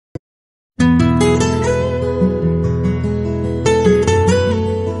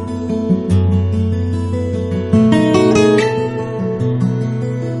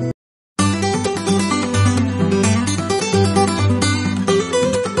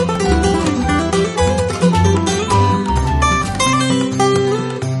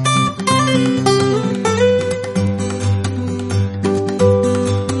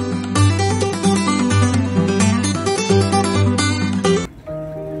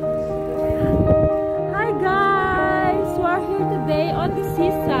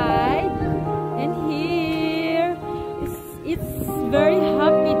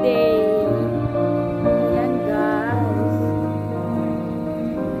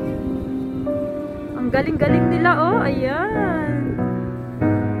galing-galing nila, oh. Ayan.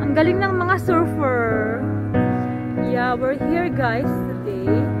 Ang galing ng mga surfer. Yeah, we're here guys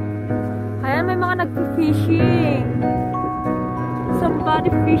today. Ayan, may mga nag-fishing. Somebody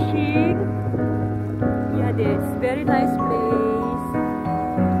fishing. Yeah, this very nice place.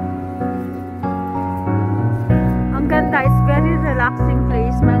 Ang ganda, it's very relaxing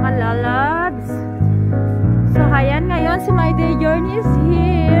place, mga lalabs. So, ayan, ngayon si MyDay Journey is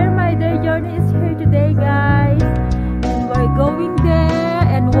here. MyDay Journey is here today, guys. And we're going there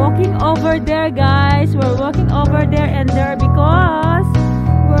and walking over there, guys. We're walking over there and there because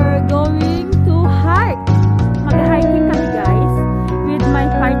we're going to hike. Mag-hiking kami, guys, with my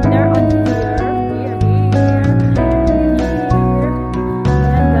partner on here.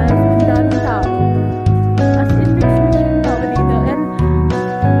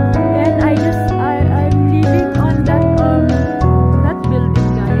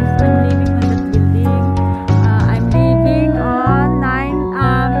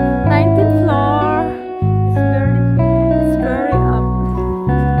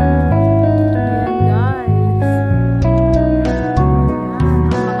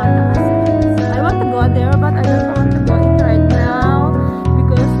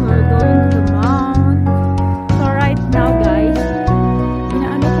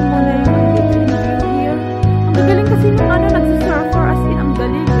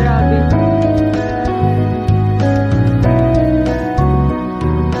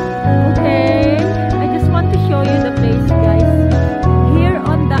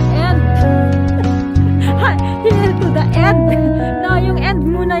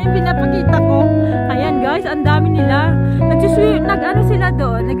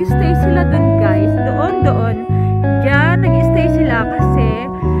 Nag-stay sila doon, guys. Doon. Diyan, nag-stay sila kasi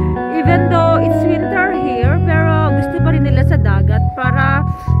even though it's winter here, pero gusto pa rin nila sa dagat para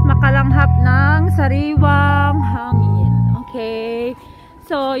makalanghap ng sariwang hangin. Okay.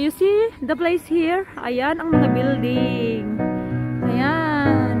 So, you see the place here? Ayan ang mga building.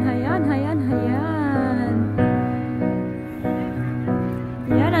 Ayan.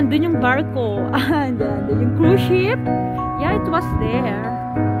 Ayan, andun yung barko. Andun yung cruise ship. Yeah, it was there.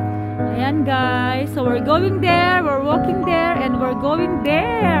 Ayan guys, so we're going there, we're walking there, and we're going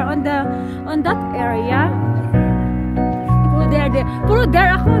there on that area. Puro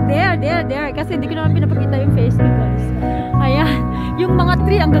there ako, there. Kasi hindi ko naman pinapakita yung face ko, guys. Ayan, yung mga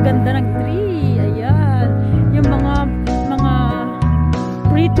tree, ang gaganda ng tree. Ayan, yung mga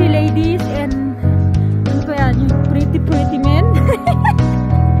pretty ladies and ano ba yan, yung pretty men.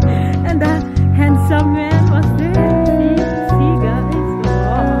 And the handsome man was there. See guys.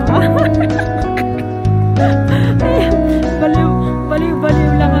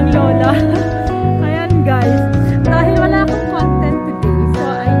 Baliw lang ang lola. Ayan guys, dahil wala akong content today, so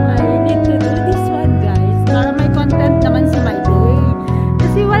I need to do this one, guys, para may content naman si MyDay.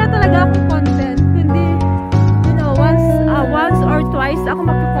 Kasi wala talaga akong content, kundi you know, once or twice ako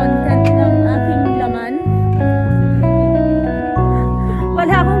magka-content ng aking laman.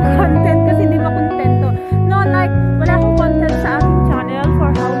 Wala akong content kasi hindi makontento. No, like wala akong content sa aking channel for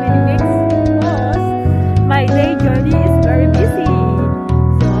how many weeks, because MyDay Journey is very busy.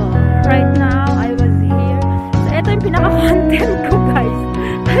 So right now I was here. So ito yung pinaka-content ko, guys.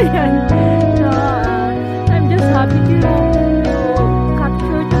 Ayan. So I'm just happy to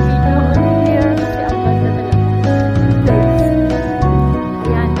capture the video on here kasi ang ganda talaga yung place.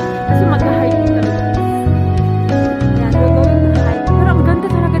 Ayan. Kasi mag-hike kami. Ayan, we're going to hike. Pero ang ganda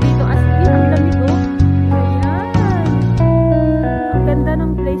talaga dito. As in, ang lamig, oh. Ayan. Ang ganda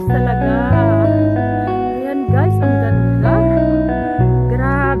ng place talaga. Ayan guys, ang ganda.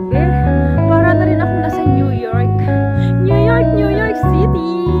 Grabe. Para na rin ako nasa New York. New York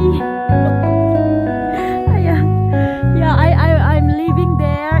City. Ayan. Yeah, I'm living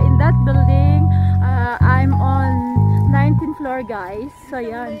there in that building. I'm on 19th floor, guys. So,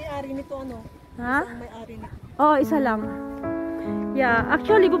 ayan. May-ari nito, ano? Ha? May-ari nito. Oh, isa lang. Yeah,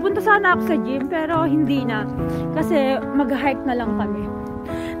 actually, pupunta sana ako sa gym, pero hindi na. Kasi mag-hike na lang kami.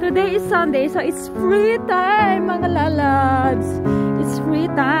 Today is Sunday, so it's free time, mga lalabs. It's free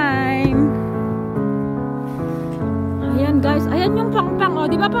time. Ayan, guys. Ayan yung pampang, oh.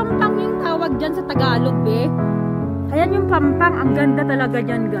 Di ba pampang yung tawag dyan sa Tagalog, be? Ayan yung pampang. Ang ganda talaga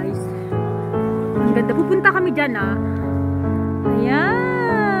dyan, guys. Ang ganda. Pupunta kami dyan, ah.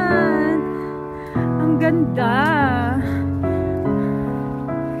 Ayan. Ang ganda.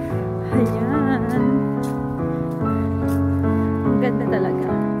 Ayan. Ang ganda talaga.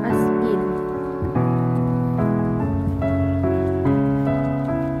 As in.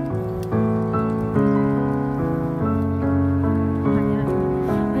 Ayan.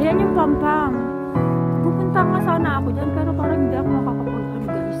 Ayan yung pampang. Pupunta nga sana ako dyan, pero parang hindi ako makakapunta,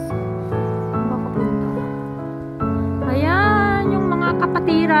 guys. Makapunta. Ayan, yung mga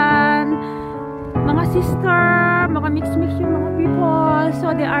kapatiran, mga sister, mga mix-mix yung mga people.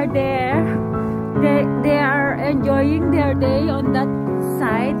 So they are there. They are enjoying their day on that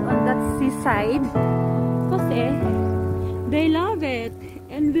side, on that seaside. Kasi they love it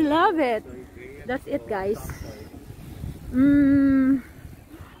and we love it. That's it, guys.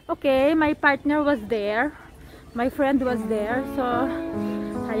 Okay, my partner was there. My friend was there. So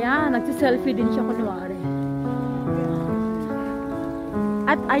ayan, nagsi-selfie din siya kunwari.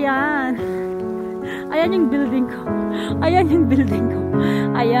 At ayan. Ayan yung building ko. Ayan yung building ko.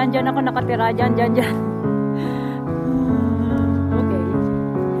 Ayan, dyan ako nakatira. Dyan. Okay.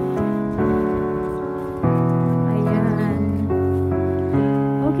 Ayan.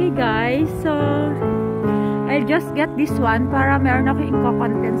 Okay, guys. So, I'll just get this one para meron ako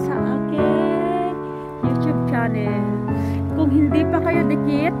i-content sa akin YouTube channel. Kung hindi pa kayo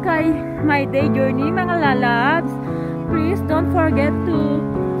dikit kay MyDay Journey, mga lalabs, please don't forget to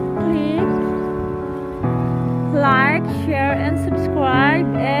click like, share, and subscribe,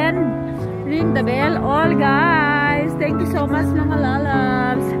 and ring the bell all, guys. Thank you so much, mga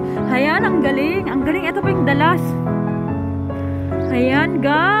lalabs. Ayan, ang galing. Ang galing. Ito pa yung dalas. Ayan,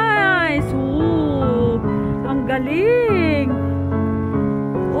 guys. Ooh, ang galing.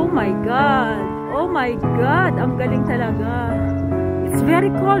 Oh my God. Oh my God. Ang galing talaga. It's very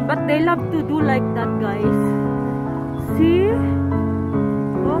cold, but they love to do like that, guys. See?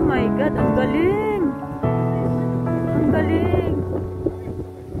 Oh my God. Ang galing. Ang galing.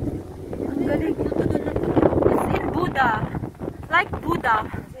 Ang galing. It's in Buddha. Like Buddha.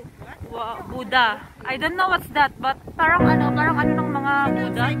 Wow, Buddha. I don't know what's that, but parang ano ng mga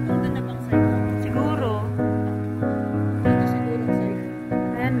Buddha. Siguro.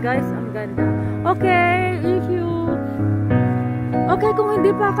 Ayan, guys, ang ganda. Okay, Okay, kung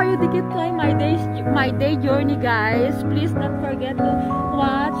hindi pa kayo dikit kay MyDay Journey, guys, please don't forget to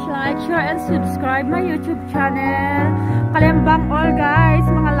watch, like, share, and subscribe my YouTube channel. Kalembang all, guys,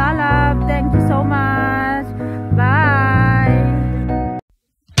 mga